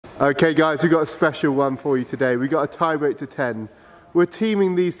Okay guys, we've got a special one for you today. We've got a tie break to 10. We're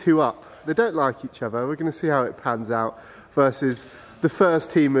teaming these two up. They don't like each other. We're going to see how it pans out versus the first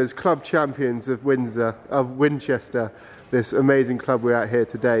teamers, club champions of Winchester, this amazing club we're at here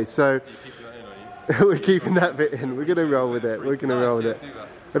today. So we're keeping that bit in. We're going to roll with it. We're going to roll with it.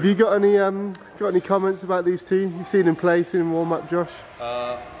 Have you got any comments about these two? You've seen them play, seen them warm up, Josh?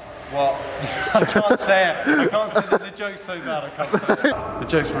 Well, I can't say it. I can't say that the joke's so bad. I can't say it. The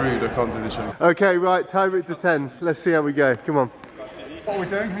joke's rude. I can't do the joke. Okay, right. Tie break to 10. Let's see how we go. Come on. What are we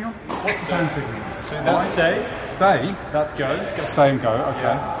doing? Hang on. What's the sound signal? So that's stay. Stay. That's go. Stay and go. Okay.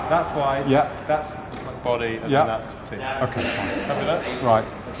 Yeah. That's wide. Yeah. That's body. And then that's T. Okay. Fine. Copy that? Right.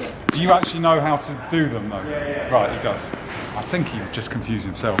 Do you actually know how to do them though? Yeah. Right. He does. I think he just confused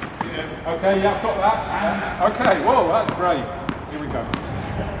himself. Okay. Yeah. I've got that. And okay. Whoa. That's brave. Here we go.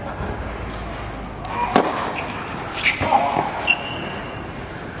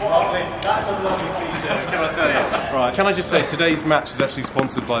 That's a lovely t-shirt, can I tell you? Right. Can I just say, today's match is actually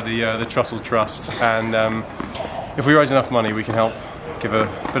sponsored by the Trussell Trust, and if we raise enough money, we can help give a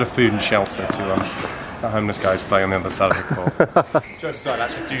bit of food and shelter to the homeless guys playing on the other side of the court. Just so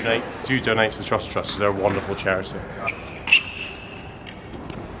actually do donate to the Trussell Trust, because they're a wonderful charity.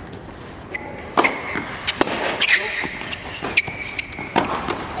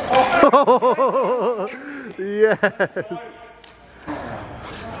 Yes.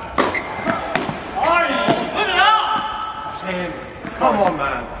 Tim, come on,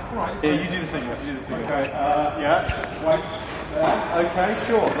 man. Right. Yeah, you do the signal. You do the signal. Okay. Yeah. Wait. Okay.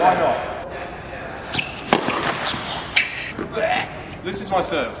 Sure. Why not? This is my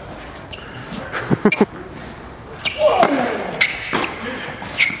serve.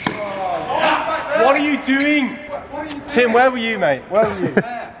 What are you doing? Tim, where were you, mate? Where were you?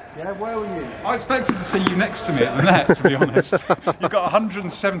 Yeah, where were you? I expected to see you next to me at the net, to be honest. You've got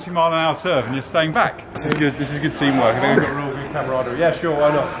 170 mile an hour serve and you're staying back. This is good. This is good teamwork. I think we've got real good camaraderie. Yeah, sure.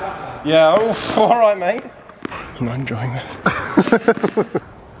 Why not? Yeah. Oh, all right, mate. I'm not enjoying this. I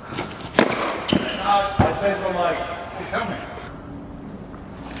changed my mind. You tell me.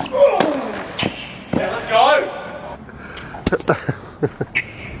 Yeah, let's go.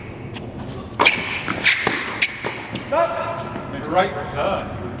 Great return.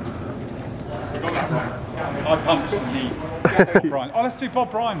 Got that right. I punched and he Bob Bryan. Oh, let's do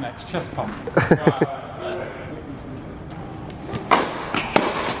Bob Bryan next. Chest pump. That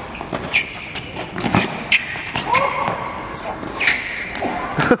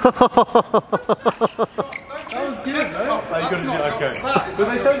was good, though. Okay. But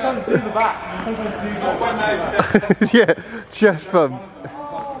they sometimes do the back. Sometimes do the Yeah, chest bump.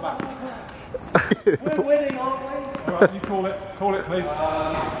 We're winning, aren't we? Right, you call it. Call it, please.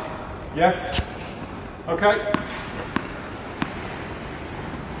 Yes. Okay.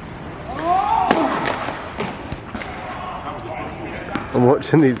 I'm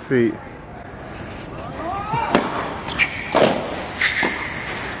watching these feet.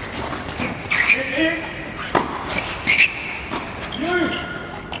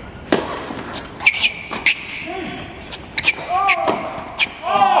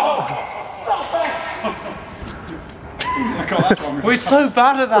 We're so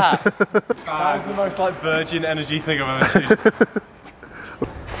bad at that. That was the most like virgin energy thing I've ever seen.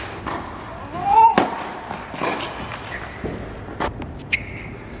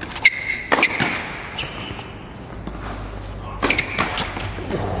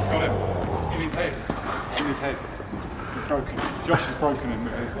 Got him. In his head. In his head. He's broken. Josh has broken him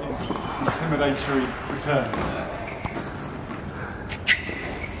with his intimidatory return.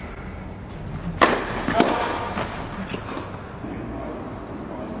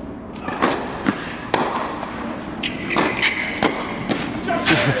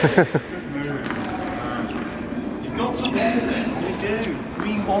 You've got to want it. You do.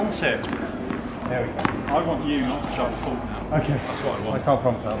 We want it. There we go. I want you not to shut the fault now. Okay. That's what I want. I can't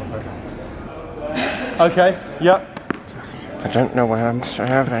promise that. Okay. Yep. I don't know where I'm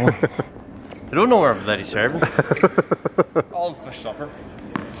serving. I don't know where I'm bloody serving. All for supper.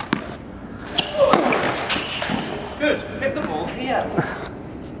 Good. Hit the ball here.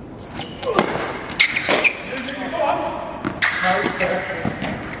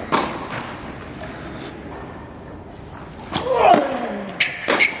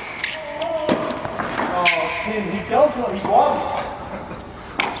 He does what he wants.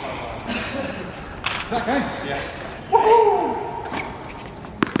 Is that game? Yeah.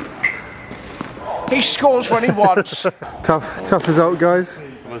 He scores when he wants. Tough result, guys.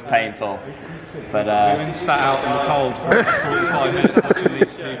 It was painful. But we've been sat out in the cold for 45 minutes watching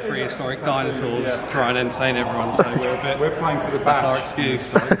these two prehistoric dinosaurs try and entertain everyone, so we're playing for the badge. That's our excuse.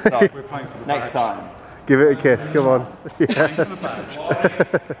 So, we're playing for the next time. Give it a kiss, come on. Yeah.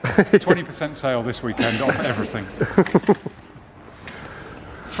 20% sale this weekend off everything.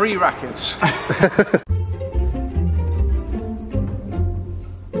 Free rackets.